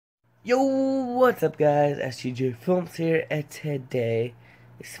Yo, what's up guys? SGJ Films here, and today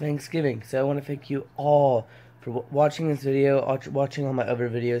is Thanksgiving. So I want to thank you all for watching this video, watching all my other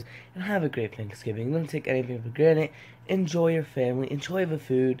videos, and have a great Thanksgiving. Don't take anything for granted. Enjoy your family, enjoy the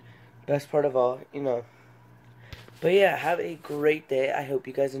food. Best part of all, you know. But yeah, have a great day. I hope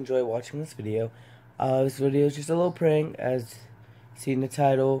you guys enjoy watching this video. This video is just a little prank, as seen in the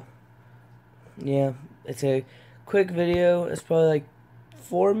title. Yeah, it's a quick video. It's probably like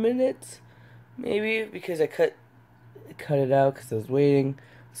 4 minutes, maybe, because I cut it out because I was waiting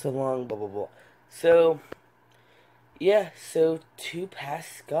so long. Blah blah blah. So yeah, so to pass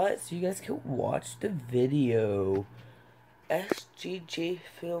Scott, so you guys can watch the video. SGJ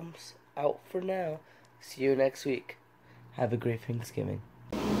Films out for now. See you next week. Have a great Thanksgiving.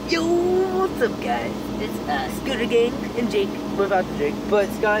 Yo, what's up, guys? It's Scooter Gang and Jake, without the Jake, but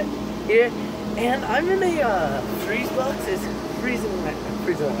Scott here, and I'm in a freeze box. It's freezing my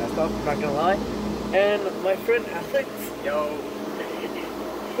ass off, I'm not gonna lie. And my friend Alex,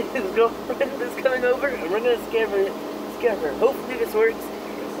 his girlfriend is coming over, and we're gonna scare her. Hopefully this works.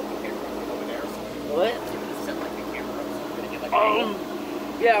 What?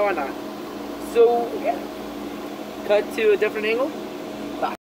 Yeah, why not? So yeah, cut to a different angle.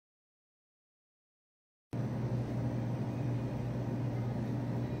 Bye.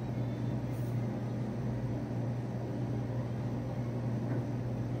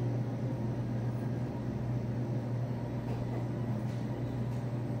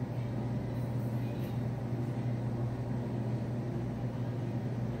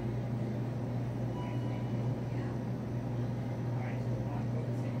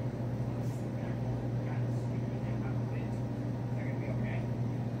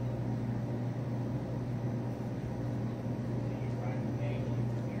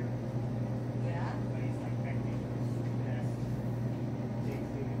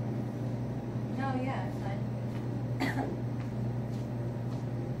 Yeah, it's fine.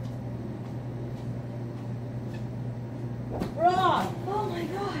 Wrong! Oh my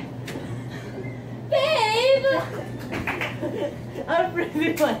god! Babe! I'm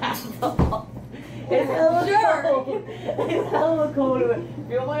freezing my ass off. It's hella cold. It's hella cold.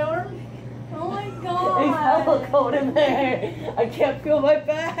 Feel my arm? Oh my god! It's hella cold in there. I can't feel my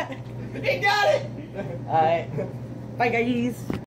back. He got it! Alright. Bye, guys.